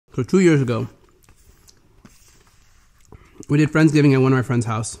So 2 years ago, we did Friendsgiving at one of my friend's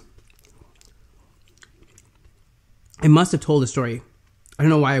house. I must have told the story. I don't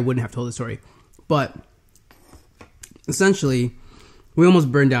know why I wouldn't have told the story. But essentially, we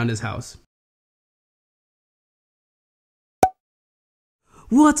almost burned down his house.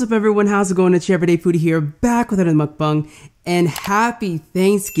 What's up, everyone? How's it going? It's YourEverydayFoodie here, back with another mukbang. And happy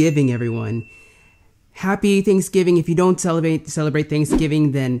Thanksgiving, everyone. Happy Thanksgiving. If you don't celebrate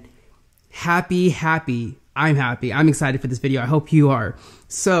Thanksgiving, then happy. I'm happy. I'm excited for this video. I hope you are.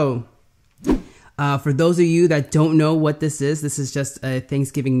 So, for those of you that don't know what this is just a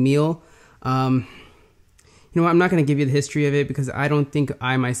Thanksgiving meal. You know what? I'm not going to give you the history of it because I don't think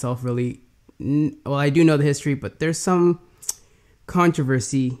I myself really... Well, I do know the history, but there's some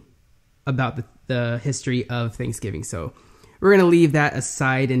controversy about the history of Thanksgiving. So we're going to leave that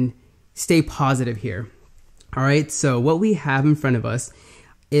aside and stay positive here. All right, so what we have in front of us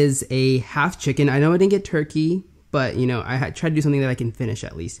is a half chicken. I know I didn't get turkey, but you know, I tried to do something that I can finish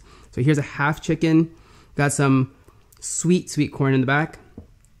at least. So here's a half chicken. Got some sweet corn in the back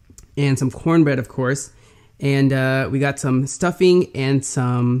and some cornbread, of course. And we got some stuffing and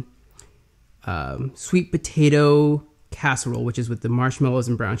some sweet potato casserole, which is with the marshmallows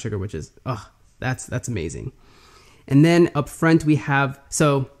and brown sugar, which is, oh, that's amazing. And then up front we have,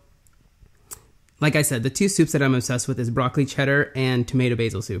 so like I said, the two soups that I'm obsessed with is broccoli cheddar and tomato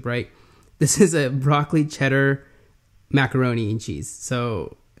basil soup, right? This is a broccoli cheddar macaroni and cheese.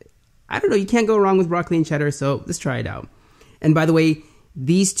 So I don't know, you can't go wrong with broccoli and cheddar, so let's try it out. And by the way,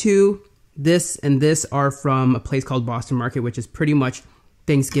 these two, this and this, are from a place called Boston Market, which is pretty much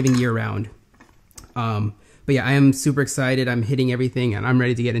Thanksgiving year round. But yeah, I am super excited. I'm hitting everything and I'm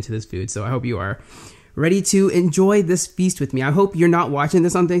ready to get into this food. So I hope you are ready to enjoy this feast with me. I hope you're not watching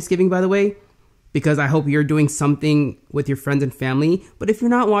this on Thanksgiving, by the way, because I hope you're doing something with your friends and family. But if you're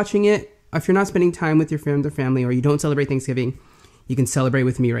not watching it, if you're not spending time with your friends or family, or you don't celebrate Thanksgiving, you can celebrate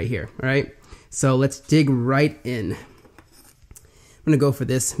with me right here. All right. So let's dig right in. I'm going to go for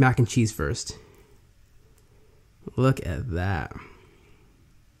this mac and cheese first. Look at that.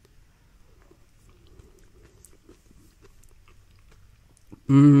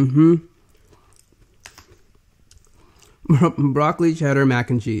 Broccoli cheddar mac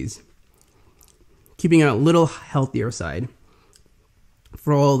and cheese. Keeping it a little healthier side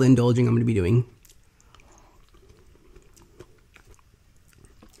for all the indulging I'm going to be doing.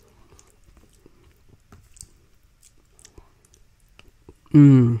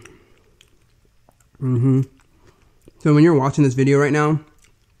 So when you're watching this video right now,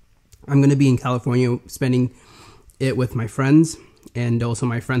 I'm going to be in California spending it with my friends and also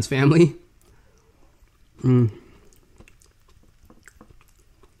my friend's family. All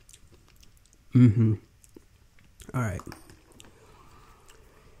right.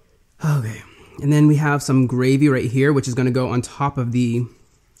 Okay. And then we have some gravy right here, which is going to go on top of the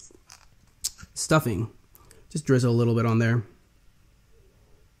stuffing. Just drizzle a little bit on there.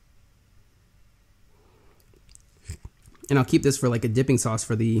 And I'll keep this for like a dipping sauce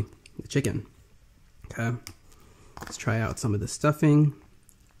for the chicken. Okay. Let's try out some of the stuffing.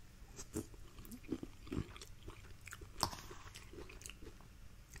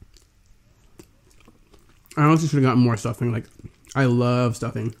 I honestly should have gotten more stuffing. Like, I love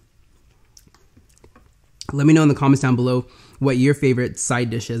stuffing. Let me know in the comments down below what your favorite side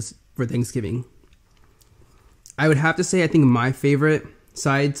dish is for Thanksgiving. I would have to say, I think my favorite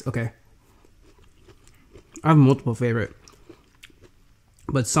sides, okay, I have multiple favorite,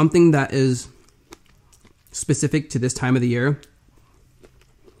 but something that is specific to this time of the year,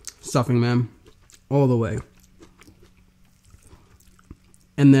 stuffing, man, all the way.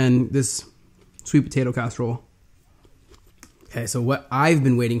 And then this sweet potato casserole. Okay, so what I've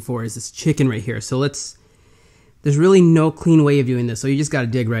been waiting for is this chicken right here. So there's really no clean way of doing this, so you just gotta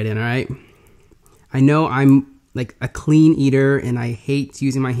dig right in, all right? I know I'm like a clean eater and I hate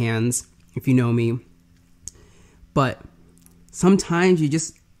using my hands, if you know me. But sometimes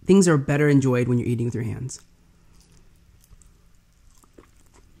things are better enjoyed when you're eating with your hands.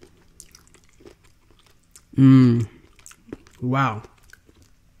 Wow.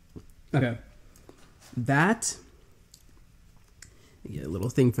 Okay. That, get a little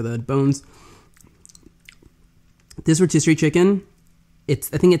thing for the bones. This rotisserie chicken, I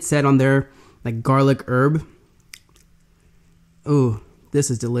think it said on there like garlic herb. Oh, this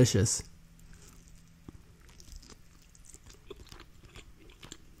is delicious.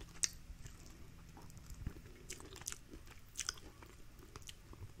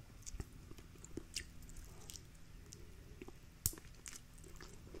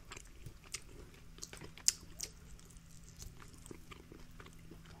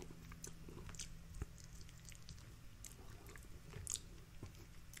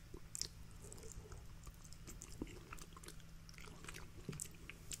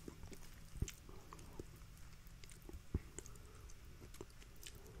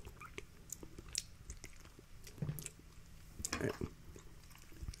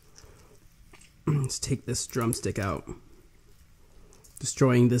 Let's take this drumstick out.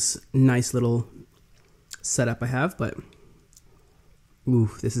 Destroying this nice little setup I have, but ooh,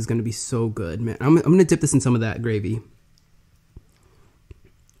 this is gonna be so good, man. I'm gonna dip this in some of that gravy.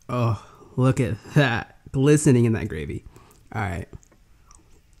 Oh, look at that, glistening in that gravy. All right.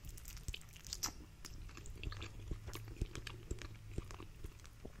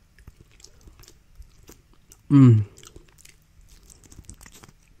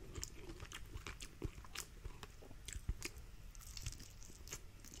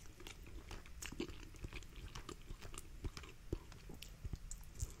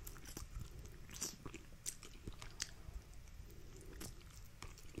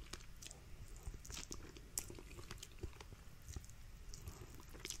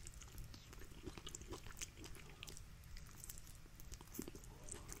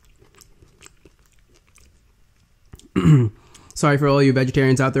 Sorry for all you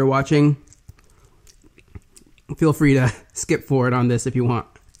vegetarians out there watching. Feel free to skip forward on this if you want.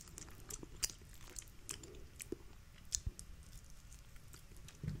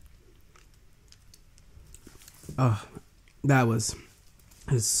 Oh, that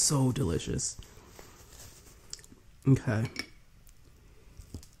is so delicious. Okay.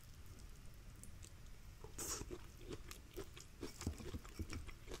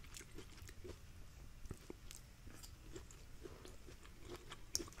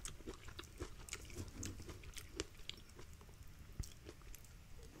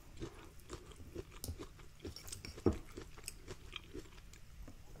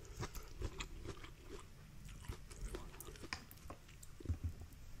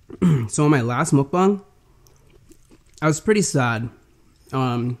 So on my last mukbang, I was pretty sad.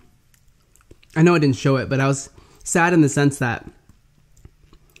 I know I didn't show it, but I was sad in the sense that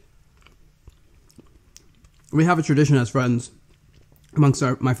we have a tradition as friends, amongst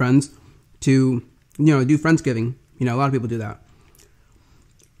my friends, to, do Friendsgiving. A lot of people do that.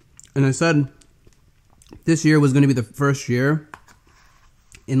 And I said this year was going to be the first year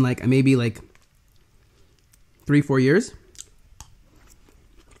in maybe 3-4 years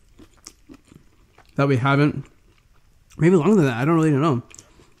that we haven't, maybe longer than that, I don't really know,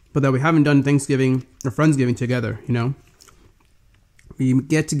 but that we haven't done Thanksgiving or Friendsgiving together, We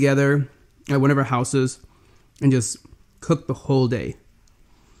get together at one of our houses and just cook the whole day.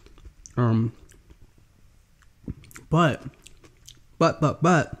 But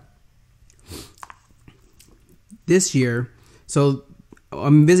this year, so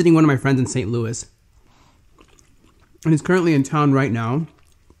I'm visiting one of my friends in St. Louis, and he's currently in town right now.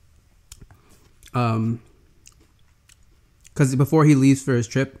 Because before he leaves for his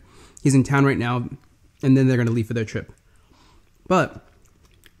trip, he's in town right now, and then they're going to leave for their trip. But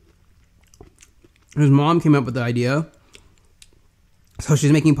his mom came up with the idea. So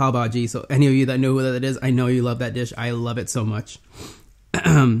she's making pav bhaji. So any of you that know what that is, I know you love that dish. I love it so much.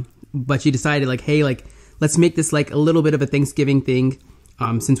 But she decided hey, let's make this a little bit of a Thanksgiving thing,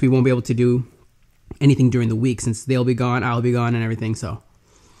 since we won't be able to do anything during the week, since they'll be gone, I'll be gone, and everything. So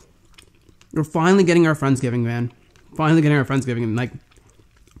we're finally getting our Friendsgiving, man. Finally getting our Friendsgiving.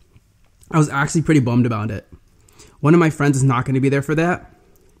 I was actually pretty bummed about it. One of my friends is not going to be there for that,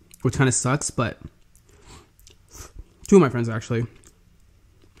 which kind of sucks, but two of my friends actually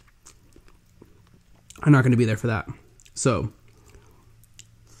are not going to be there for that. So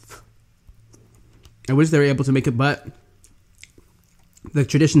I wish they were able to make it, but the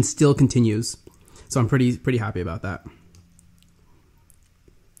tradition still continues. So I'm pretty happy about that.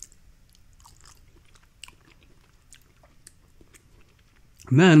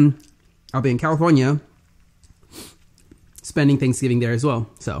 And then I'll be in California spending Thanksgiving there as well.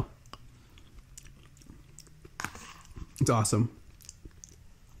 So it's awesome.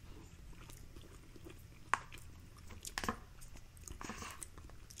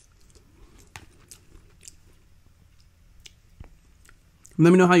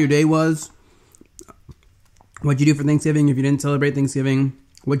 Let me know how your day was. What'd you do for Thanksgiving? If you didn't celebrate Thanksgiving,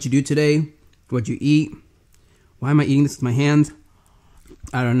 what'd you do today? What'd you eat? Why am I eating this with my hands?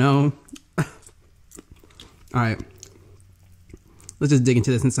 I don't know. All right. Let's just dig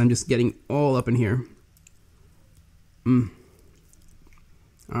into this since I'm just getting all up in here. All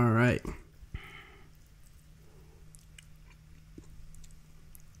right.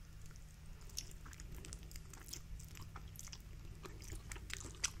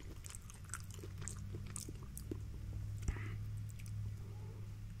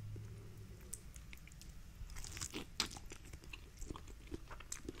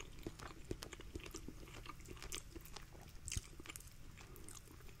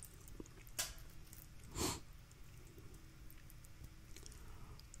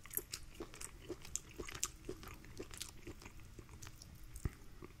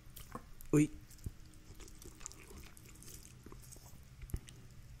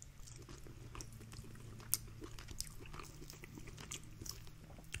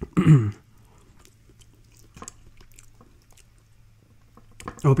 I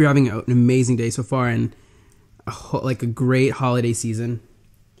hope you're having an amazing day so far and like a great holiday season.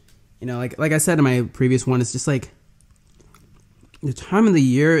 You know, like I said in my previous one, it's just like the time of the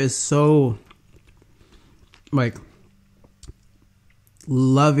year is so like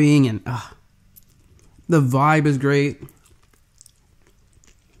loving and the vibe is great.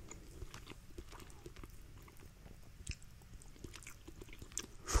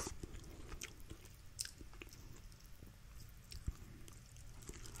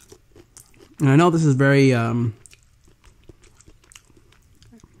 And I know this is very, I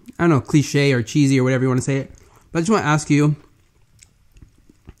don't know, cliche or cheesy or whatever you want to say it. But I just want to ask you,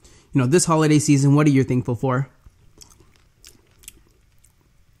 this holiday season, what are you thankful for?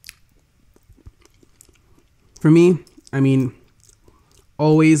 For me, I mean,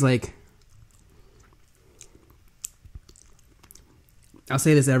 always like, I'll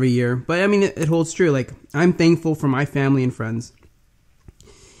say this every year, but I mean, it holds true. Like, I'm thankful for my family and friends.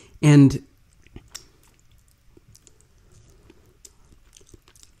 And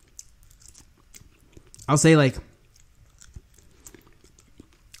I'll say, like,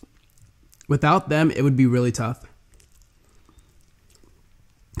 without them, it would be really tough.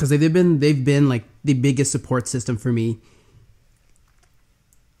 Because they've been like the biggest support system for me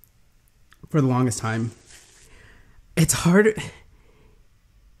for the longest time. It's hard.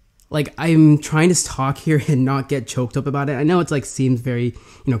 Like, I'm trying to talk here and not get choked up about it. I know it's like seems very,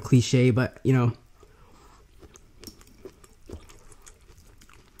 cliche, but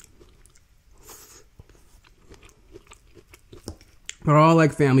they're all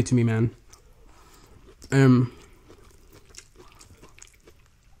like family to me, man.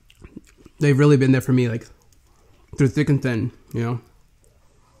 They've really been there for me, like, through thick and thin,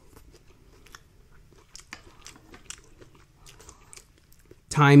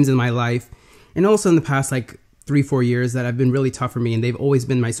 times in my life, and also in the past, like, 3-4 years that have been really tough for me, and they've always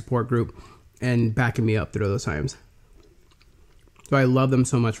been my support group and backing me up through those times. So I love them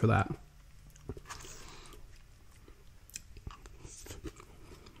so much for that.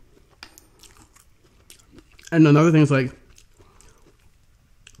 And another thing is, like,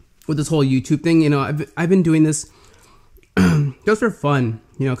 with this whole YouTube thing, I've been doing this just for fun,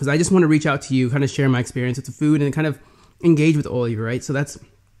 because I just want to reach out to you, kind of share my experience with the food and kind of engage with all of you, right? So that's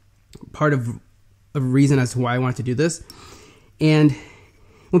part of a reason as to why I want to do this. And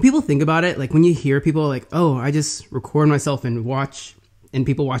when people think about it, like when you hear people like, oh, I just record myself and watch, and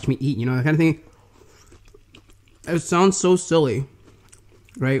people watch me eat, that kind of thing, it sounds so silly,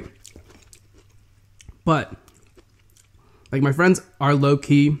 right? But like, my friends are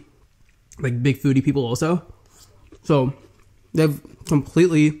low-key like big foodie people also, so they've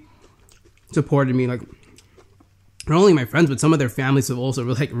completely supported me. Like, not only my friends, but some of their families have also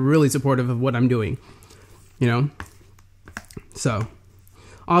like really supportive of what I'm doing, so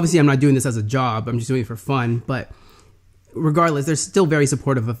obviously I'm not doing this as a job, I'm just doing it for fun, but regardless, they're still very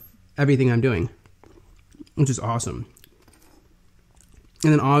supportive of everything I'm doing, which is awesome.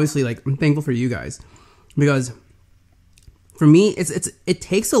 And then obviously, like, I'm thankful for you guys, because for me, it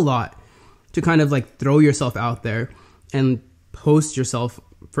takes a lot to kind of like throw yourself out there and post yourself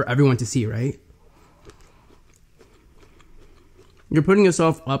for everyone to see, right? You're putting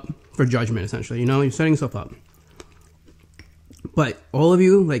yourself up for judgment, essentially, you're setting yourself up. But all of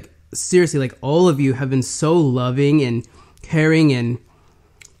you, like, seriously, like, all of you have been so loving and caring and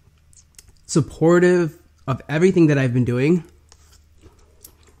supportive of everything that I've been doing.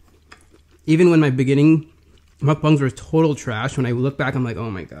 Even when my beginning mukbangs were total trash, when I look back, I'm like,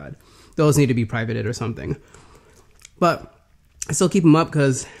 oh my god, those need to be privated or something. But I still keep them up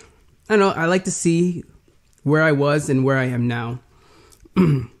because, I don't know, I like to see where I was and where I am now.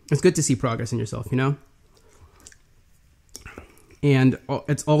 It's good to see progress in yourself, And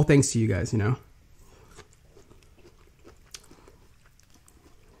it's all thanks to you guys,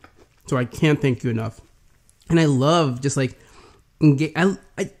 So I can't thank you enough. And I love just like,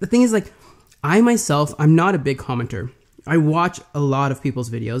 the thing is, like, I myself, I'm not a big commenter. I watch a lot of people's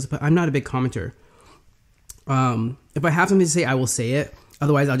videos, but I'm not a big commenter. If I have something to say, I will say it.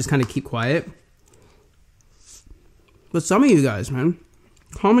 Otherwise, I'll just kind of keep quiet. But some of you guys, man,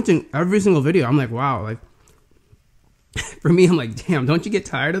 commenting every single video, I'm like, wow. Like, for me, I'm like, damn, don't you get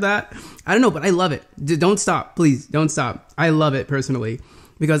tired of that? I don't know, but I love it. Don't stop. Please, don't stop. I love it personally,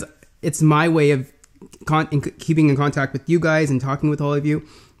 because it's my way of keeping in contact with you guys and talking with all of you.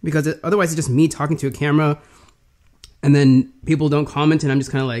 Because otherwise, it's just me talking to a camera, and then people don't comment, and I'm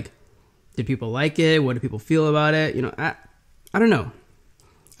just kind of like, did people like it? What do people feel about it? I don't know.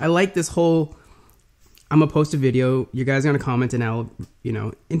 I like this whole I'm gonna post a video. You guys are gonna comment, and I'll,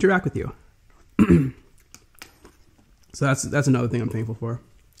 interact with you. So that's another thing I'm thankful for.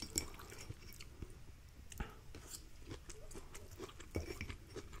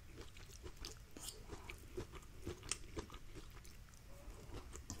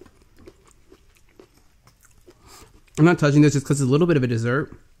 I'm not touching this just because it's a little bit of a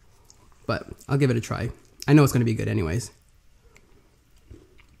dessert, but I'll give it a try. I know it's going to be good anyways.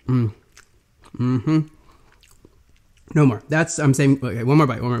 No more. I'm saving. Okay, one more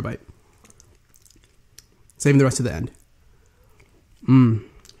bite. Saving the rest to the end.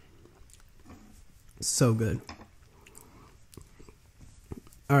 So good.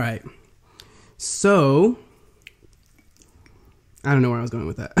 All right. So, I don't know where I was going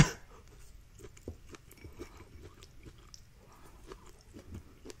with that.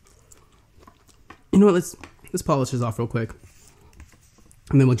 You know what? Let's polish this off real quick,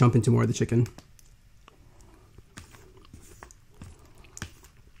 and then we'll jump into more of the chicken.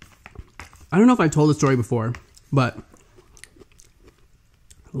 I don't know if I told the story before, but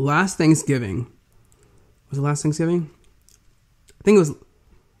last Thanksgiving, was it last Thanksgiving? I think it was.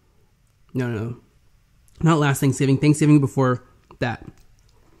 No, not last Thanksgiving. Thanksgiving before that.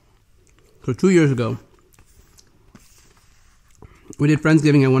 So 2 years ago, we did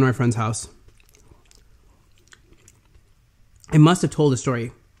Friendsgiving at one of my friend's house. I must have told the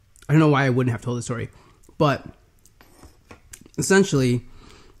story. I don't know why I wouldn't have told the story. But essentially,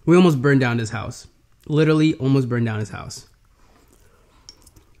 we almost burned down his house. Literally almost burned down his house.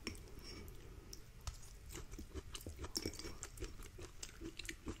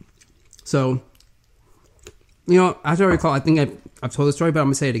 So, as I recall, I think I've told the story, but I'm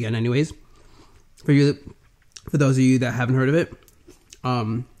going to say it again anyways. For those of you that haven't heard of it.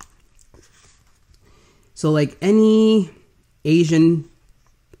 So like any Asian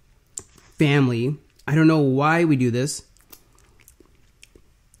family, I don't know why we do this,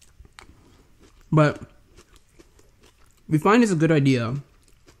 but we find it's a good idea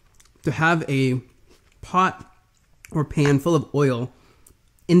to have a pot or pan full of oil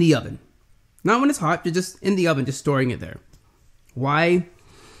in the oven. Not when it's hot, but just in the oven, just storing it there. Why?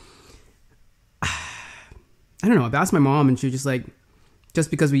 I don't know. I've asked my mom, and she was just like, just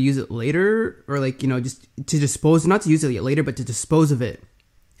because we use it later, or like, just to dispose, not to use it later, but to dispose of it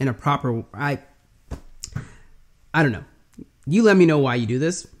in a proper, I don't know. You let me know why you do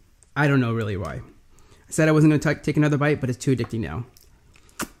this. I don't know really why. I said I wasn't going to take another bite, but it's too addicting now.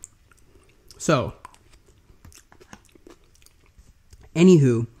 So,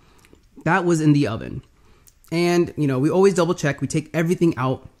 anywho, that was in the oven. And, we always double check. We take everything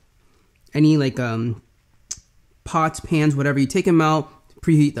out. Any like pots, pans, whatever. You take them out,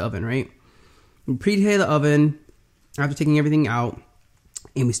 preheat the oven, right? We preheat the oven after taking everything out.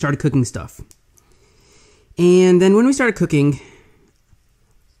 And we started cooking stuff. And then when we started cooking,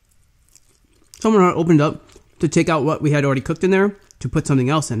 someone opened up to take out what we had already cooked in there to put something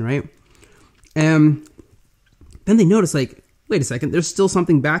else in, right? And then they noticed, like, wait a second, there's still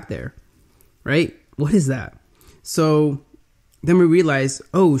something back there, right? What is that? So then we realized,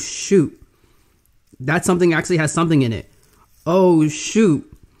 oh, shoot, that something actually has something in it. Oh,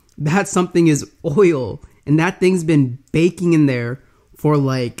 shoot, that something is oil. And that thing's been baking in there for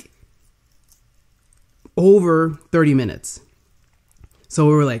like over 30 minutes. So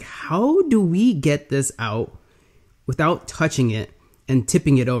we were like, how do we get this out without touching it and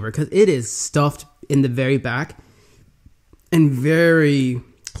tipping it over? Because it is stuffed in the very back and very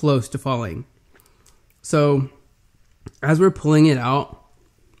close to falling. So as we're pulling it out,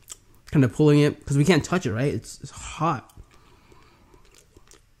 kind of pulling it, because we can't touch it, right? It's hot.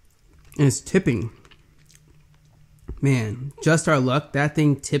 And it's tipping. Man, just our luck, that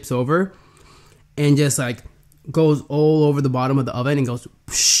thing tips over and just like goes all over the bottom of the oven and goes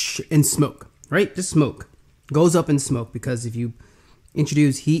whoosh, in smoke, right? Just smoke. Goes up in smoke, because if you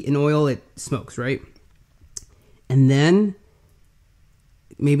introduce heat and oil, it smokes, right? And then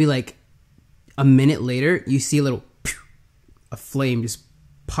maybe like a minute later, you see a flame just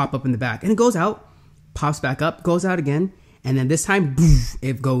pop up in the back, and it goes out, pops back up, goes out again, and then this time,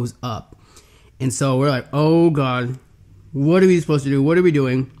 it goes up. And so we're like, oh God, what are we supposed to do? What are we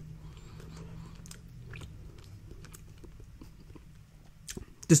doing?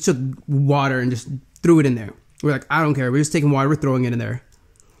 Just took water and just threw it in there. We're like, I don't care. We're just taking water. We're throwing it in there.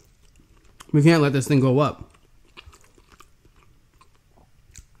 We can't let this thing go up.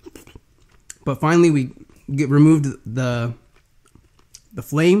 But finally, we removed the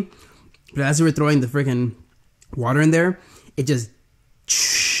flame. But as we were throwing the freaking water in there, it just,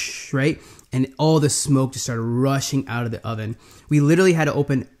 right? And all the smoke just started rushing out of the oven. We literally had to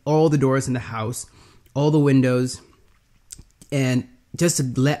open all the doors in the house, all the windows, and just to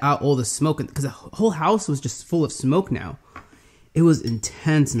let out all the smoke, because the whole house was just full of smoke now. It was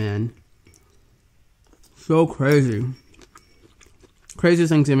intense, man. So crazy.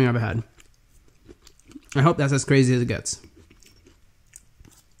 Craziest Thanksgiving I've ever had. I hope that's as crazy as it gets.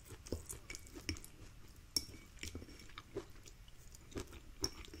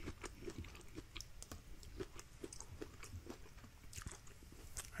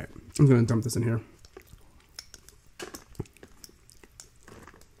 Alright, I'm gonna dump this in here.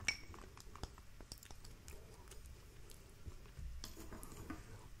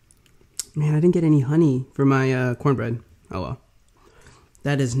 Man, I didn't get any honey for my cornbread. Oh well.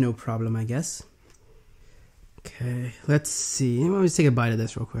 That is no problem, I guess. Okay, let's see. Let me just take a bite of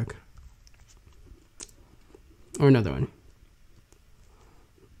this real quick. Or another one.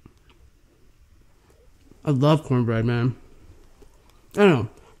 I love cornbread, man. I don't know.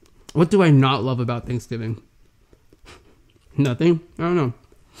 What do I not love about Thanksgiving? Nothing? I don't know.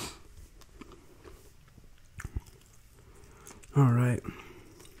 Alright.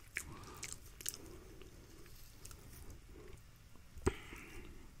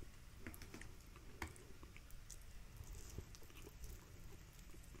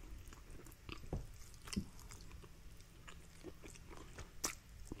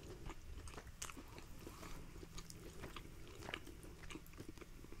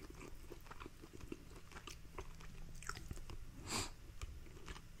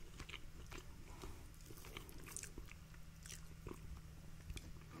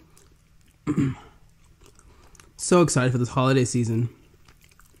 So excited for this holiday season.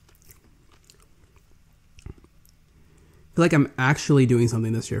 I feel like I'm actually doing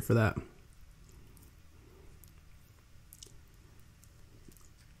something this year for that.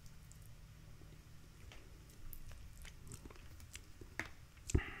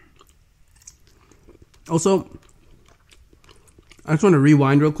 Also, I just want to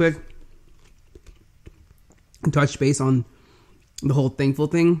rewind real quick and touch base on the whole thankful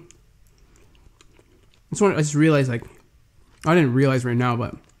thing. I just realized, like, I didn't realize right now,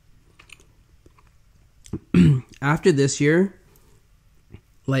 but after this year,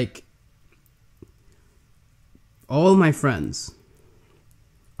 like, all my friends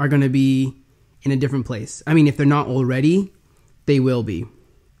are going to be in a different place. I mean, if they're not already, they will be.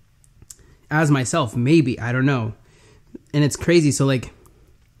 As myself, maybe, I don't know. And it's crazy. So, like,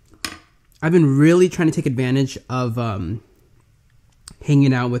 I've been really trying to take advantage of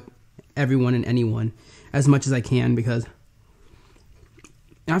hanging out with everyone and anyone as much as I can, because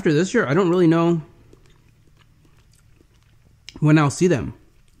after this year, I don't really know when I'll see them,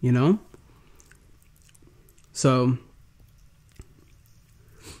 you know? So,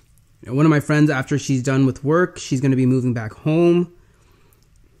 one of my friends, after she's done with work, she's going to be moving back home.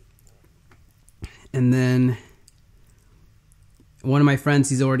 And then one of my friends,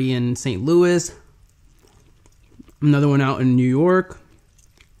 he's already in St. Louis. Another one out in New York.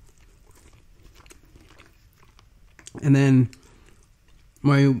 And then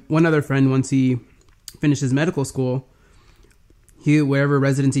my one other friend, once he finishes medical school, wherever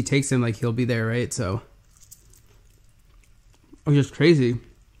residency takes him, like, he'll be there, right? So it's just crazy.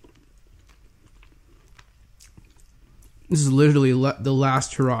 This is literally the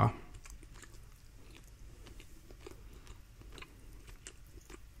last hurrah.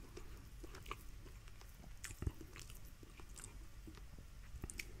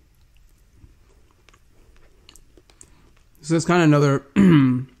 So it's kind of another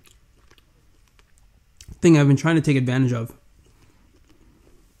thing I've been trying to take advantage of.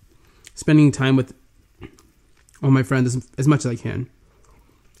 Spending time with all my friends as much as I can.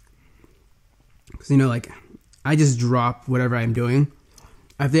 Because, you know, like, I just drop whatever I'm doing.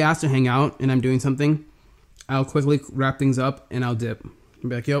 If they ask to hang out and I'm doing something, I'll quickly wrap things up and I'll dip. I'll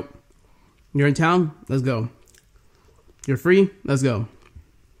be like, yo, you're in town? Let's go. You're free? Let's go.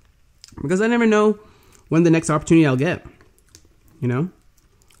 Because I never know when the next opportunity I'll get. You know?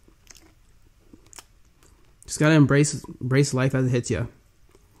 Just gotta embrace life as it hits you.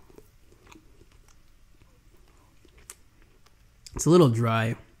 It's a little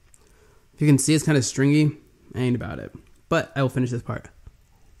dry. If you can see, it's kind of stringy. I ain't about it. But I will finish this part.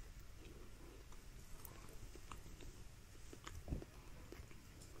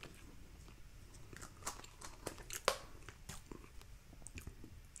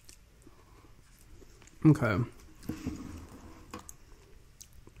 Okay.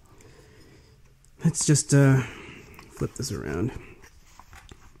 Let's just flip this around.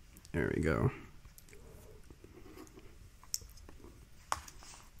 There we go.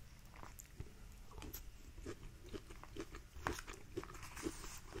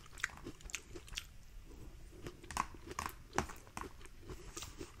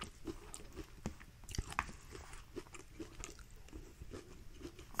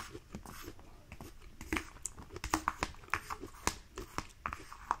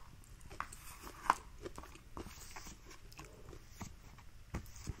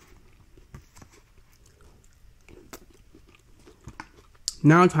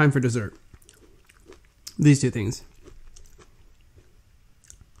 Now time for dessert. These two things.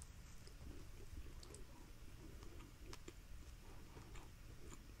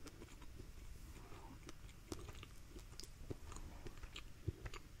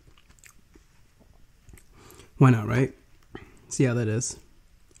 Why not, right? See how that is.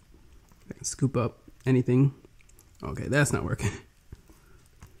 I can scoop up anything. Okay, that's not working.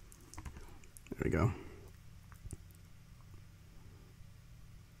 There we go.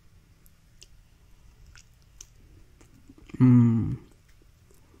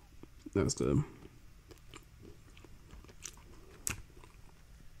 That's good.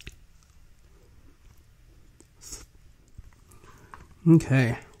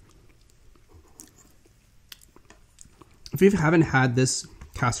 Okay. If you haven't had this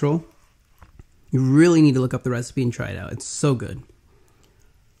casserole, you really need to look up the recipe and try it out. It's so good.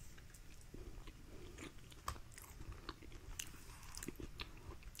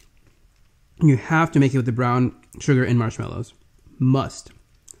 You have to make it with the brown sugar and marshmallows. Must.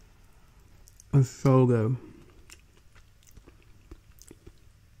 It's so good.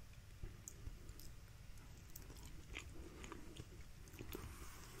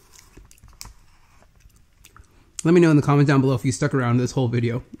 Let me know in the comments down below if you stuck around this whole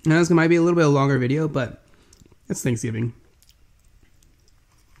video. And this might be a little bit of a longer video, but it's Thanksgiving.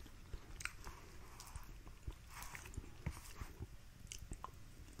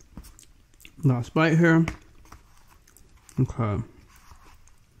 Last bite here. Okay.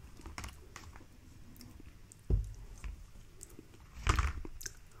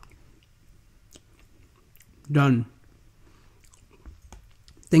 Done.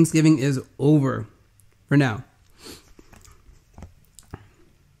 Thanksgiving is over for now.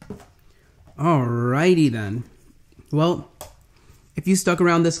 Alrighty then. Well, if you stuck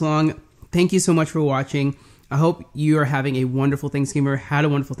around this long, thank you so much for watching. I hope you are having a wonderful Thanksgiving or had a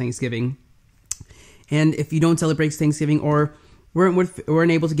wonderful Thanksgiving. And if you don't celebrate Thanksgiving or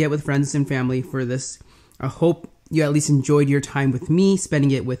weren't able to get with friends and family for this, I hope you at least enjoyed your time with me,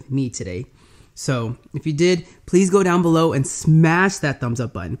 spending it with me today. So if you did, please go down below and smash that thumbs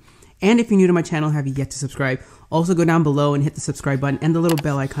up button. And if you're new to my channel, have you yet to subscribe, also go down below and hit the subscribe button and the little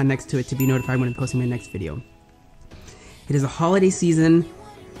bell icon next to it to be notified when I'm posting my next video. It is a holiday season.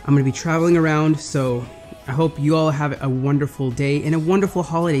 I'm going to be traveling around, so I hope you all have a wonderful day and a wonderful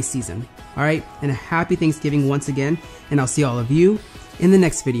holiday season. All right, and a happy Thanksgiving once again, and I'll see all of you in the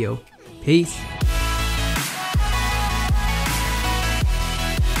next video. Peace.